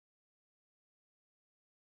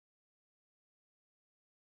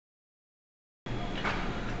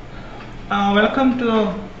Welcome to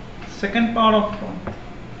the second part of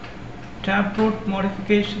taproot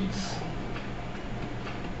modifications,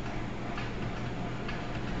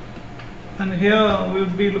 and here we will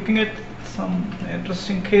be looking at some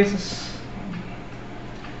interesting cases.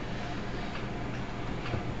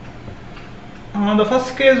 The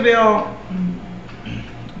first case we are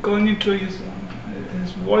going into is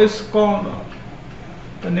what is called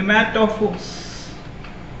the pneumatophores.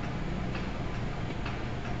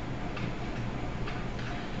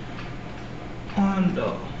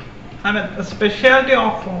 And a specialty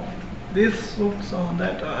of these roots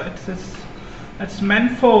that it's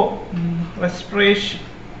meant for respiration,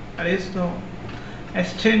 that is the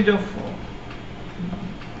exchange of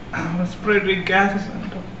respiratory gases.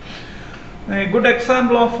 And a good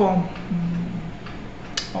example of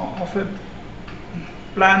a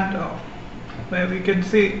plant where we can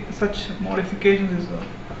see such modifications is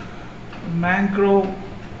mangrove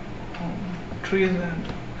trees. And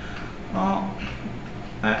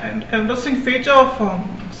an interesting feature of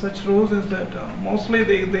such roots is that mostly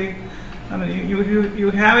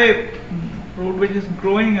you have a root which is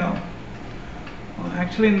growing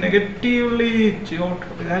actually negatively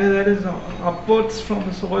geotropic. That is upwards from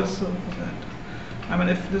the soil surface. And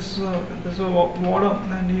if this is water,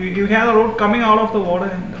 then you have a root coming out of the water,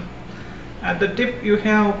 and at the tip you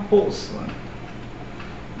have pores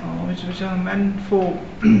which are meant for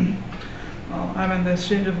the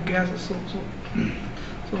exchange of gases.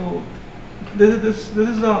 So this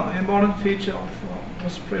is an important feature of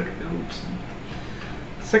respiratory roots.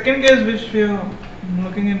 Second case which we are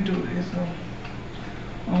looking into is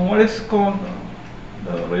what is called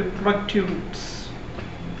the reproductive roots.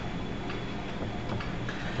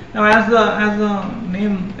 Now, as the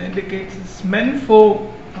name indicates, it's meant for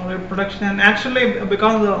reproduction, and actually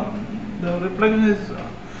because the reproduction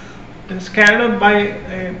is carried out by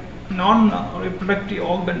a non-reproductive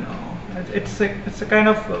organ. It's a kind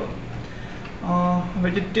of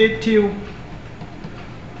vegetative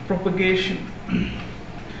propagation,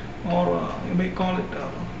 or you may call it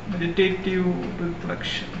vegetative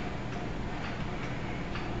reproduction.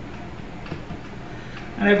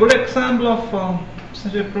 And a good example of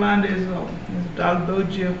such a plant is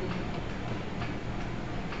Dalbergia.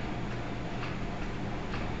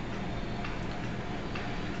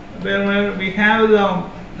 Where we have the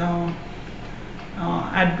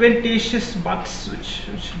adventitious buds which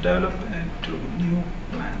develop into new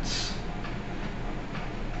plants.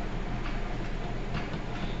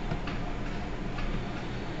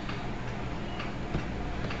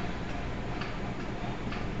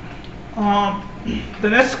 The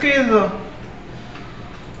next case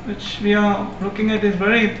which we are looking at is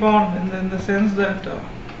very important in the sense that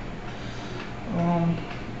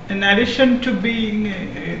in addition to being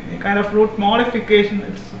a kind of root modification,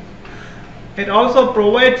 it also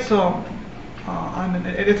provides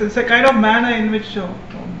it's a kind of manner in which the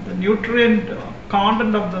nutrient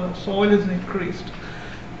content of the soil is increased.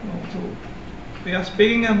 So we are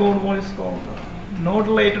speaking about what is called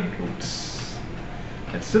nodulated roots.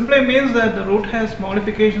 It simply means that the root has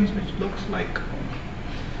modifications which looks like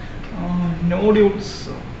nodules.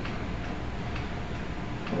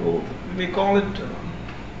 We call it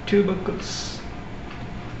tubercles.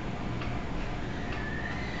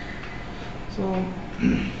 So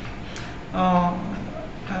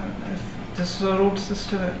if this is a root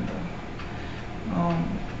system,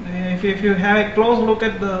 and if you have a close look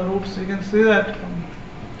at the roots, you can see that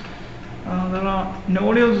there are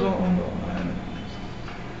nodules on the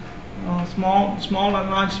small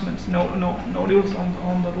enlargements, nodules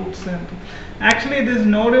on the roots. And actually these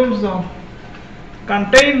nodules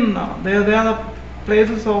contain they are the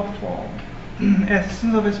places of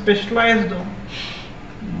essence of a specialized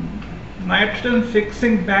nitrogen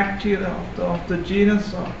fixing bacteria of the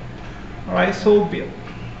genus Rhizobium.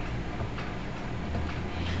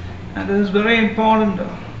 And this is very important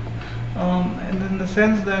in the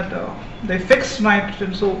sense that they fix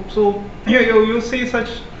nitrogen. So here you see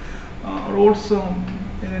such roots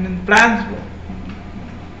in plants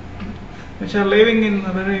which are living in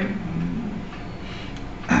a very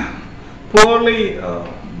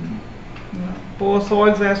poor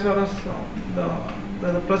soils, as well as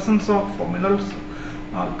the presence of minerals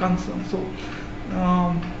are concerned. So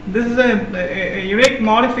this is a unique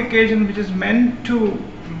modification which is meant to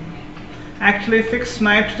actually fix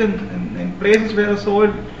nitrogen in places where the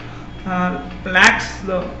soil lacks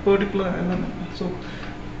the particular element.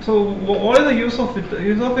 So what is the use of it? The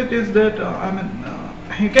use of it is that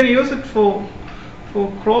you can use it for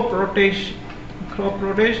crop rotation. Crop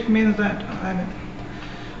rotation means that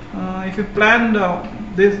if you plant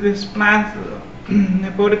these plants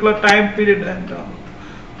a particular time period, and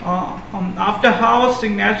after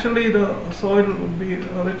harvesting, naturally the soil would be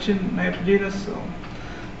rich in nitrogenous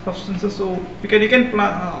substances. So you can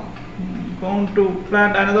go on to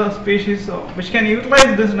plant another species which can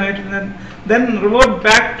utilize this nitrogen and then revert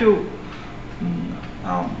back to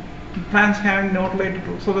plants having nodulated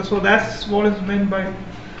roots. So that's what is meant by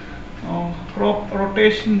crop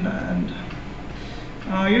rotation. And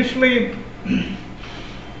usually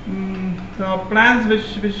the plants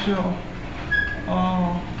which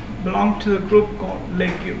belong to the group called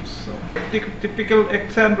legumes. So typical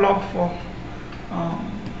example of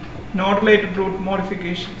nodulated root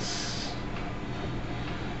modifications.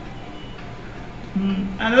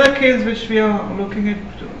 Another case which we are looking at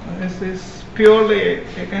is purely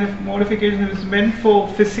a kind of modification that is meant for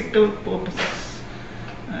physical purposes.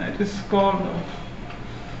 It is called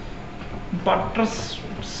Buttress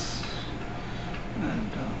roots,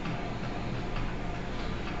 and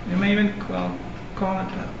you may even call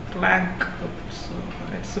it plank roots.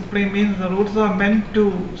 It simply means the roots are meant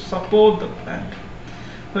to support the plant.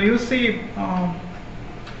 So you see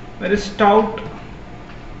very stout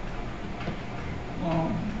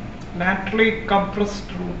laterally compressed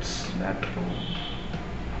roots,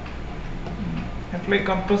 laterally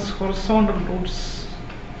compressed horizontal roots,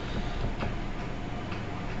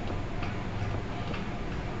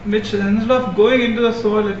 which instead of going into the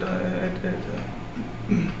soil, it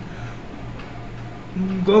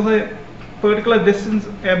goes a particular distance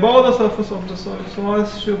above the surface of the soil, so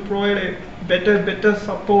as to provide a better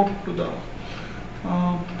support to the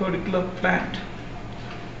particular plant.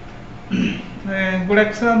 A good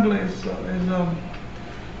example is a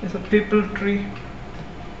people tree,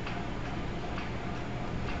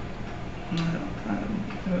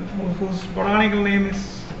 whose botanical name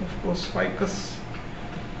is, of course, Ficus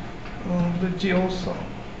religiosa.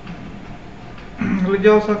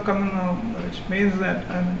 Religiosa which means that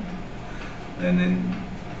in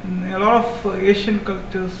a lot of Asian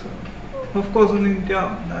cultures, of course in India,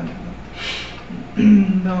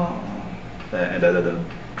 the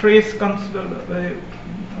tree is considered a very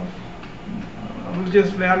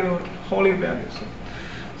religious value or holy value.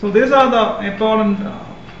 So these are the important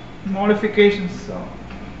modifications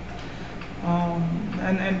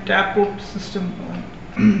and taproot system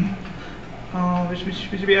which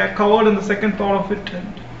we have covered in the second part of it.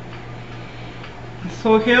 And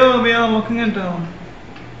so here we are looking at the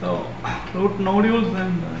root nodules,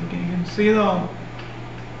 and you can see the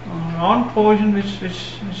round portion which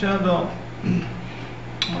are the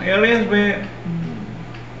areas where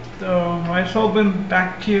the rhizobium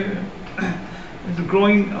bacteria is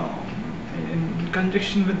growing in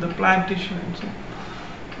conjunction with the plant tissue. And so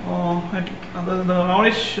the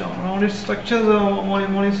roundish structures are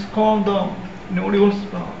what is called the nodules,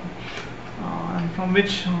 and from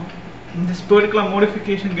which this particular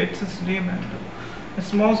modification gets its name. And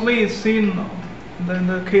it's mostly seen in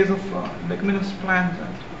the case of leguminous plants.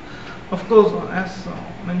 And of course, as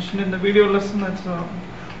mentioned in the video lesson, it's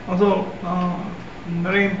also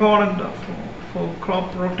very important for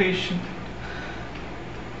crop rotation.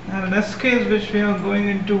 And the next case which we are going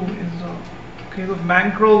into is the case of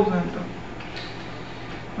mangroves.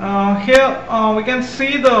 And here we can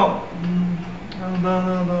see the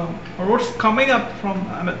roots coming up from,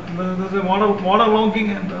 there's a water logging,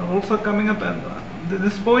 and the roots are coming up, and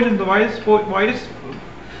this portion, the widest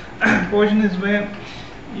portion, is where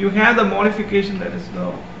you have the modification, that is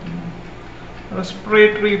the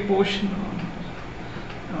respiratory portion.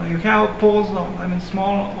 You have pores,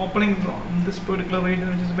 small openings in this particular region,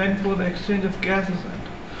 which is meant for the exchange of gases. And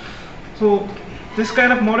so this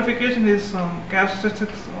kind of modification is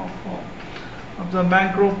characteristics of the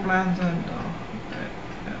mangrove plants, and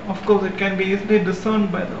of course it can be easily discerned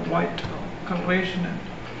by the white coloration. And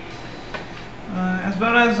as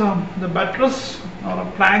far as the buttress or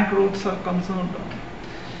plank roots are concerned,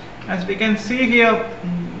 as we can see here,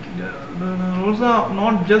 the roots are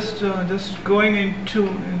not just going into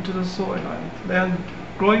the soil. They are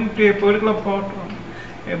growing to a particular part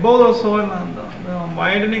above the soil, and they are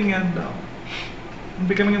widening and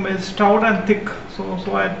becoming very stout and thick, so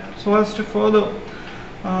as to further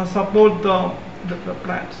support the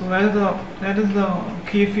plant. So that is the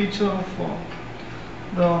key feature of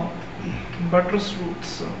the buttress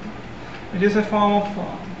roots, which is a form of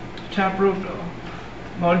taproot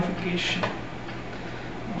modification.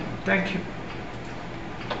 Thank you.